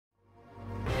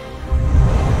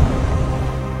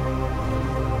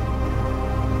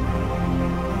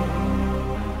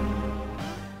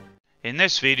In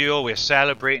this video we're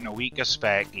celebrating a week of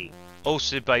Specky,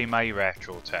 hosted by my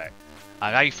RetroTech,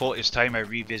 and I thought it's time I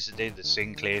revisited the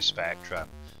Sinclair Spectrum,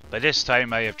 but this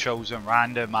time I have chosen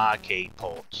random arcade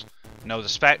ports. Now the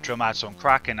Spectrum had some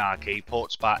cracking arcade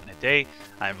ports back in the day,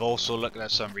 and I've also looked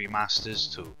at some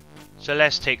remasters too. So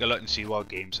let's take a look and see what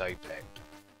games I picked.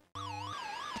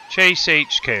 Chase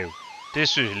HQ.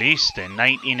 This was released in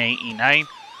 1989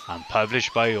 and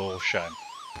published by Ocean.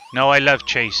 Now I love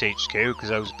Chase HQ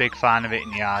because I was a big fan of it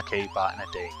in the arcade back in the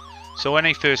day. So when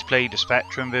I first played the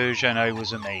Spectrum version I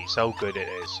was amazed how good it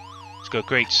is. It's got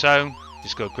great sound,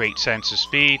 it's got great sense of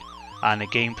speed, and the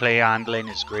gameplay handling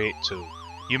is great too.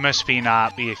 You must have been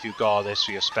happy if you got this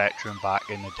for your Spectrum back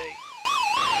in the day.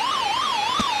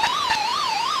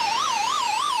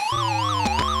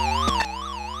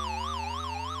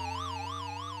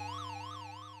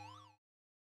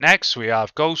 Next we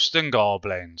have Ghosts and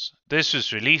Goblins. This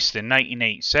was released in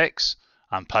 1986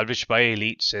 and published by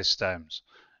Elite Systems.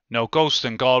 Now Ghosts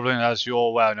and Goblins, as you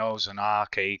all well know, is an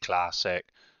arcade classic,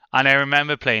 and I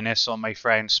remember playing this on my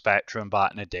friend's Spectrum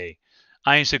back in the day,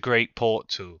 and it's a great port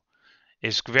too.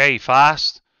 It's very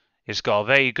fast, it's got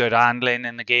very good handling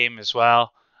in the game as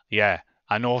well, yeah,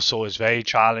 and also it's very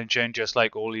challenging just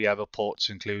like all the other ports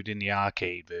including the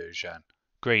arcade version.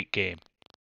 Great game.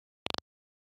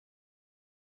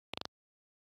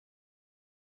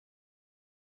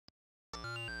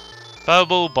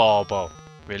 Bubble Bobble,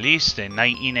 released in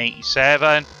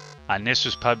 1987, and this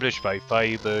was published by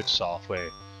Firebird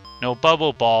Software. Now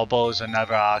Bubble Bobble is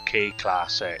another arcade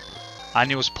classic,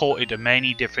 and it was ported to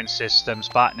many different systems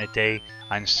back in the day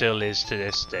and still is to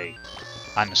this day.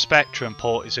 And the Spectrum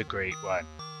port is a great one.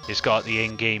 It's got the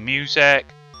in-game music,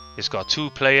 it's got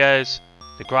 2 players,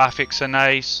 the graphics are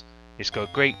nice, it's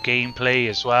got great gameplay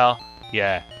as well.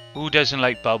 Yeah, who doesn't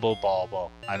like Bubble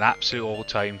Bobble? An absolute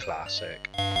all-time classic.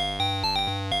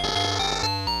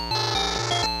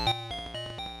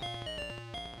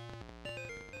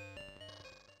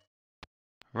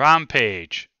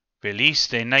 Rampage,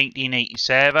 released in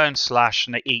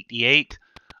 1987/88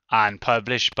 and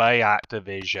published by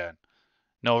Activision.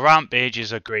 Now Rampage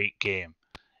is a great game.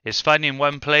 It's fun in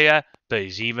one player, but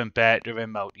it's even better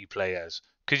in multiplayers,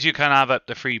 because you can have up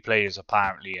to 3 players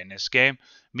apparently in this game.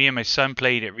 Me and my son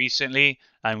played it recently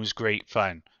and it was great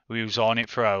fun. We was on it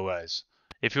for hours.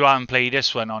 If you haven't played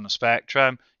this one on the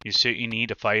Spectrum, you certainly need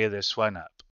to fire this one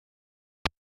up.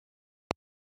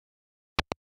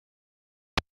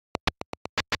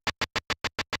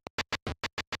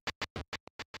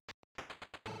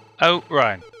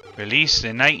 Outrun, released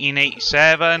in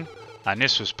 1987 and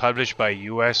this was published by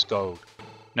US Gold.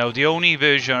 Now the only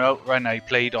version of Outrun I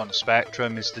played on the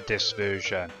Spectrum is the disc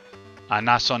version, and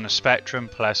that's on the Spectrum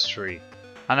Plus 3,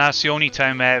 and that's the only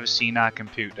time I ever seen that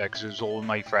computer because it was all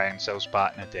my friends' house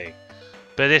back in the day.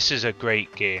 But this is a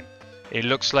great game. It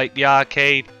looks like the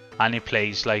arcade and it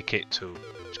plays like it too.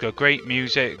 It's got great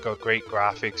music, it's got great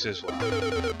graphics as well.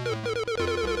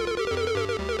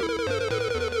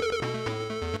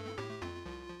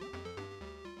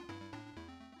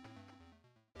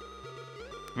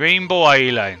 Rainbow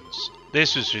Islands.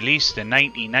 This was released in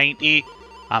 1990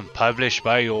 and published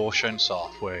by Ocean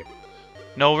Software.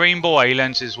 Now Rainbow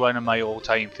Islands is one of my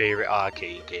all-time favourite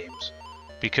arcade games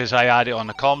because I had it on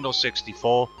the Commodore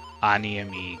 64 and the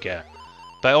Amiga.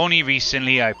 But only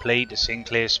recently I played the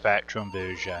Sinclair Spectrum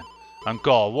version, and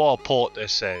god, what a port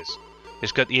this is.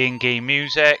 It's got the in-game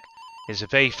music, it's a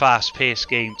very fast-paced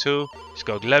game too, it's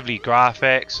got lovely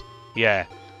graphics, yeah.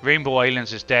 Rainbow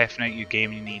Islands is definitely a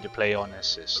game you need to play on this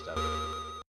system.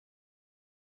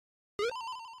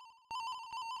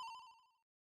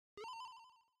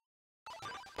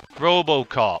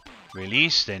 RoboCop,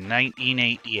 released in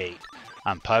 1988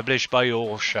 and published by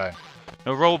Ocean.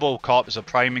 Now RoboCop is a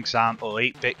prime example of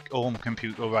 8-bit home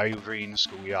computer rivalry in the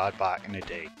schoolyard back in the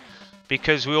day,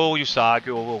 because we all used to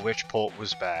argue over which port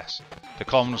was best, the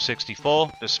Commodore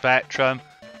 64, the Spectrum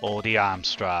or the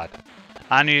Amstrad.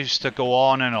 And it used to go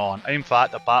on and on. In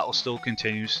fact, the battle still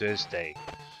continues to this day.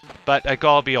 But I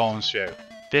gotta be honest with you,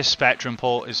 this Spectrum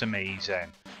port is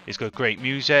amazing. It's got great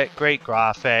music, great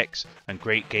graphics, and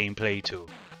great gameplay too.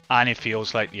 And it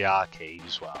feels like the arcade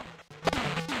as well.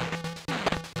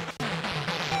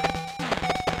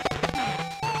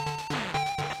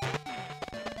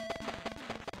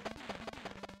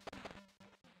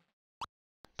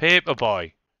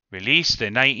 Paperboy, released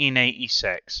in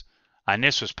 1986. And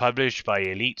this was published by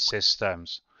Elite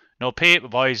Systems. Now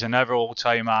Paperboy is another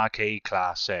all-time arcade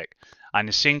classic, and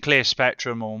the Sinclair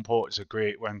Spectrum home port is a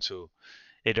great one too.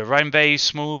 It'll run very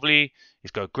smoothly,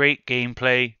 it's got great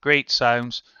gameplay, great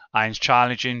sounds, and it's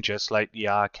challenging just like the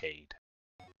arcade.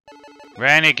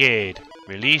 Renegade,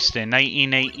 released in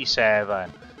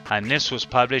 1987, and this was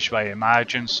published by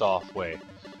Imagine Software.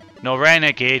 Now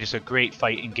Renegade is a great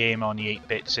fighting game on the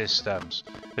 8-bit systems,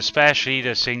 especially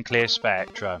the Sinclair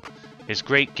Spectrum. It's a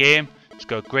great game, it's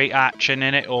got great action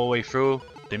in it all the way through,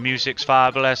 the music's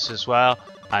fabulous as well,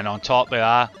 and on top of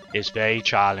that, it's very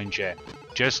challenging,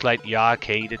 just like the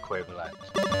arcade equivalent.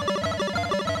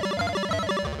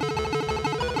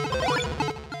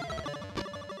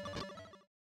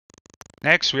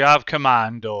 Next we have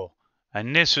Commando,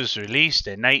 and this was released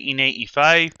in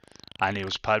 1985 and it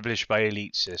was published by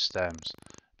Elite Systems.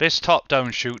 This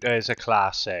top-down shooter is a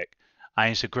classic and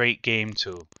it's a great game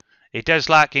too. It does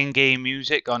lack in-game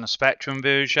music on the Spectrum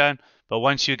version, but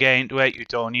once you get into it you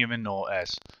don't even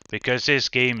notice, because this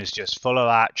game is just full of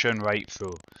action right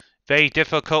through. Very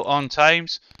difficult on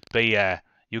times, but yeah,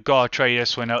 you gotta try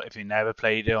this one out if you never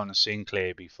played it on a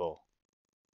Sinclair before.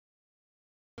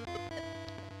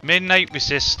 Midnight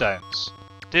Resistance.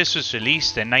 This was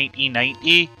released in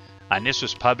 1990 and this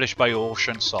was published by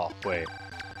Ocean Software.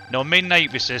 Now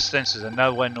Midnight Resistance is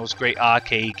another one of those great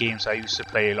arcade games I used to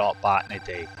play a lot back in the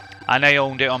day, and I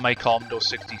owned it on my Commodore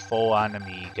 64 and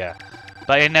Amiga,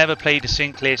 but I never played the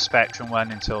Sinclair Spectrum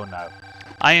one until now.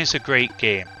 And it's a great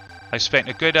game. I spent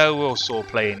a good hour or so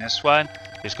playing this one.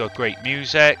 It's got great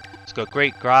music, it's got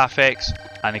great graphics,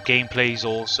 and the gameplay is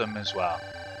awesome as well.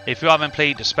 If you haven't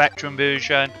played the Spectrum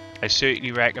version, I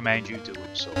certainly recommend you doing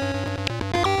so.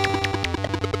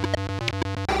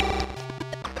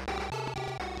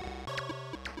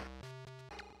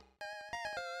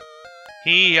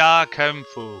 Here Kung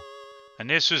Fu, and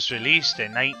this was released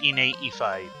in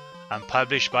 1985 and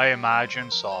published by Imagine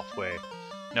Software.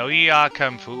 Now Here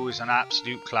Kung Fu is an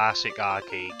absolute classic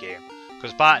arcade game,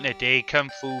 because back in the day Kung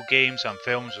Fu games and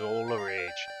films were all the rage,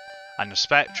 and the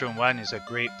Spectrum one is a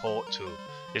great port too.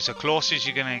 It's the closest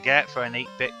you're going to get for an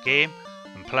 8-bit game,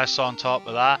 and plus on top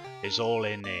of that, it's all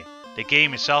in there. The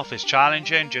game itself is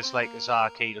challenging, just like its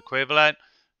arcade equivalent,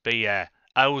 but yeah,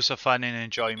 hours of fun and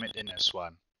enjoyment in this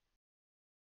one.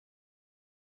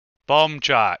 Bomb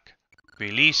Jack,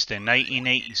 released in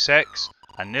 1986,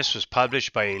 and this was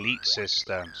published by Elite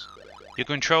Systems. You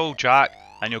control Jack,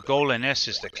 and your goal in this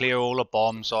is to clear all the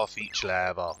bombs off each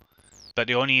level. But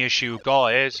the only issue you've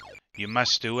got is, you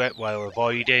must do it while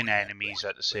avoiding enemies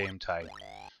at the same time.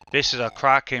 This is a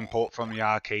cracking port from the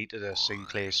arcade to the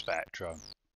Sinclair Spectrum.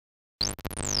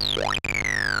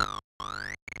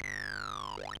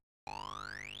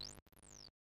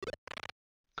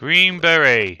 Green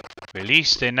Beret,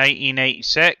 released in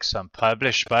 1986 and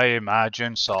published by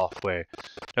Imagine Software.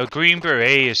 Now Green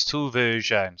Beret is two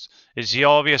versions. It's the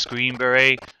obvious Green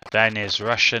Beret, then there's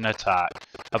Russian Attack.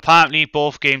 Apparently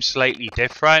both games slightly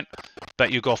different,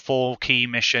 but you've got 4 key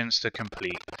missions to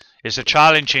complete. It's a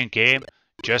challenging game,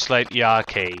 just like the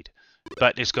arcade,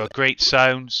 but it's got great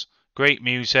sounds, great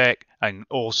music, and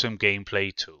awesome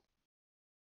gameplay too.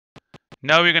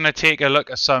 Now we're going to take a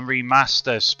look at some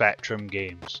remastered Spectrum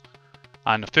games.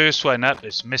 And the first one up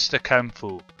is Mr. Kung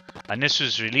Fu, and this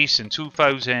was released in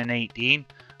 2018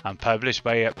 and published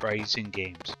by Uprising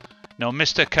Games. Now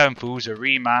Mr. Kung Fu is a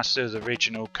remaster of the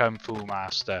original Kung Fu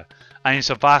Master, and it's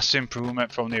a vast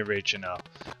improvement from the original.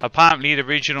 Apparently the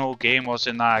original game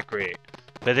wasn't that great,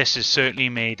 but this has certainly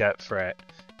made up for it.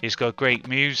 It's got great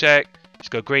music, it's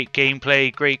got great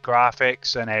gameplay, great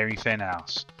graphics and everything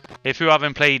else. If you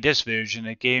haven't played this version of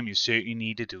the game, you certainly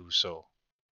need to do so.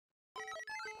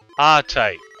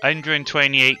 R-Type,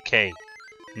 128K,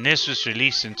 and this was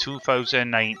released in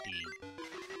 2019.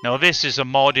 Now this is a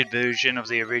modded version of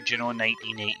the original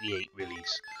 1988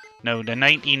 release. Now the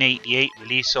 1988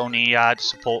 release only had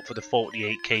support for the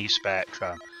 48K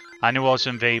Spectrum, and it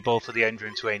wasn't available for the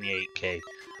 128K,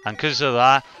 and because of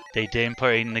that, they didn't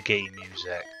put in the game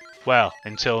music. Well,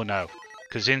 until now,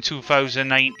 because in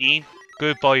 2019,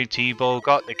 Good Boy and T-Bow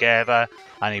got together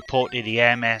and they ported the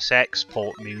MSX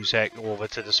port music over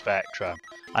to the Spectrum,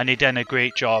 and they done a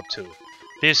great job too.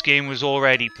 This game was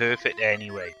already perfect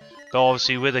anyway, but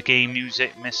obviously with the game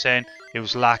music missing, it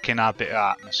was lacking a bit of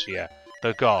atmosphere.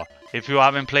 But God, if you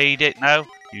haven't played it now,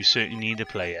 you certainly need to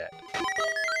play it.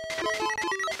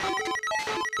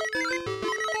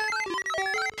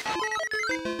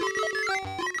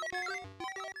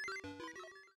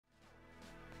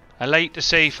 I'd like to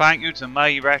say thank you to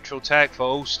My Retro Tech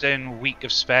for hosting Week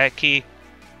of Specky,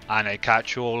 and I'll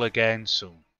catch you all again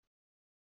soon.